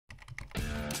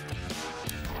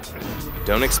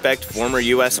Don't expect former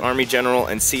U.S. Army General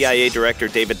and CIA Director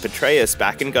David Petraeus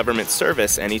back in government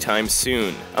service anytime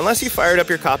soon, unless you fired up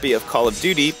your copy of Call of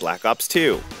Duty Black Ops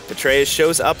 2. Petraeus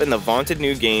shows up in the vaunted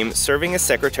new game serving as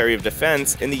Secretary of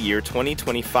Defense in the year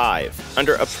 2025,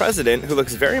 under a president who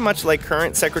looks very much like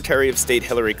current Secretary of State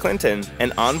Hillary Clinton,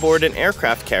 and onboard an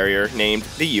aircraft carrier named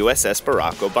the USS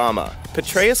Barack Obama.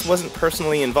 Petraeus wasn't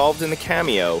personally involved in the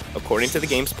Cameo, according to the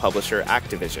game's publisher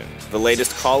Activision. The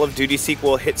latest Call of Duty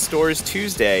sequel hit stores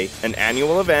Tuesday, an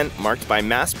annual event marked by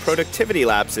mass productivity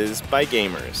lapses by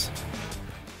gamers.